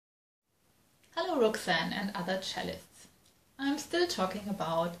Hello Roxanne and other cellists. I'm still talking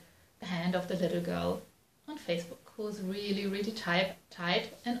about the hand of the little girl on Facebook who's really tight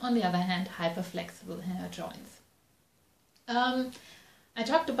and on the other hand hyper flexible in her joints. I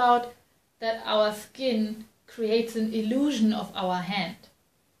talked about that our skin creates an illusion of our hand,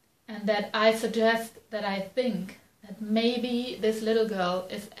 and that I suggest that I think that maybe this little girl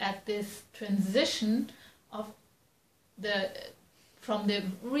is at this transition from the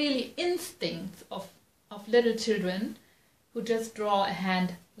really instincts of little children who just draw a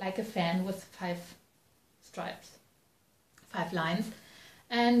hand like a fan with 5 stripes, 5 lines,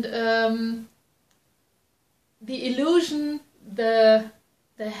 and the illusion the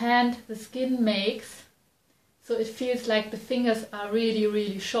hand, the skin makes, so it feels like the fingers are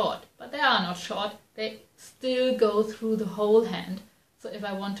really short, but they are not short, they still go through the whole hand. So if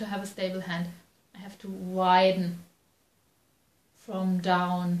I want to have a stable hand, I have to widen from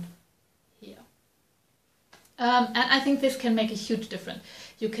down here. And I think this can make a huge difference.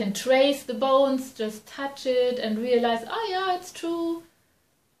 You can trace the bones, just touch it and realize, oh yeah, it's true.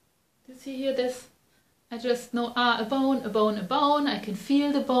 You see here this? I just know, a bone, a bone, a bone. I can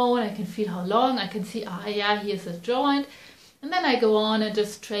feel the bone, I can feel how long, I can see, yeah, here's a joint. And then I go on and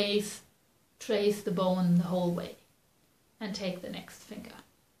just trace the bone the whole way and take the next finger.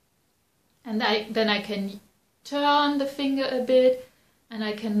 And then I can turn the finger a bit and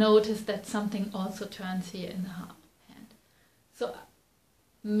I can notice that something also turns here in the hand. So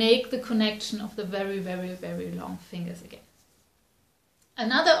make the connection of the very long fingers again.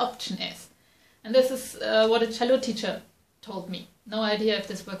 Another option is, and this is what a cello teacher told me, no idea if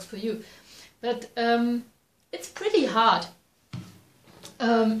this works for you, but it's pretty hard.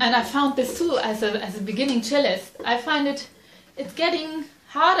 And I found this too as a beginning cellist. I find it's getting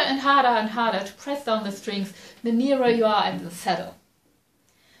harder and harder to press down the strings the nearer you are at the saddle.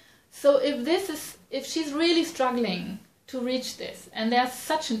 So if she's really struggling to reach this, and there's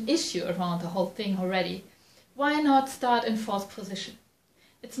such an issue around the whole thing already, why not start in 4th position?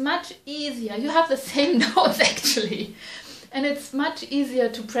 It's much easier, you have the same notes actually, and it's much easier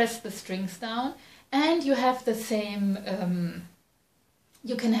to press the strings down, and you have the same,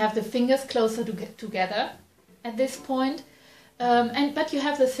 you can have the fingers closer together at this point, but you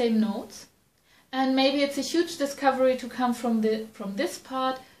have the same notes, and maybe it's a huge discovery to come from this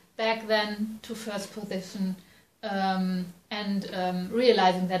part back then to 1st position, and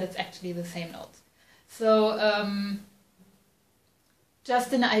realizing that it's actually the same notes. So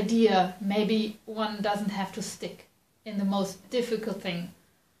just an idea, maybe one doesn't have to stick in the most difficult thing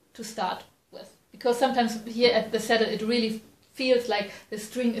to start with, because sometimes here at the saddle it really feels like the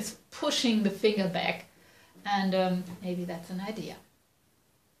string is pushing the finger back, and maybe that's an idea.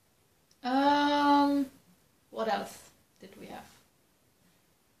 What else did we have?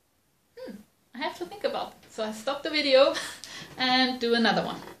 I have to think about it. So I stop the video and do another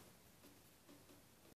one.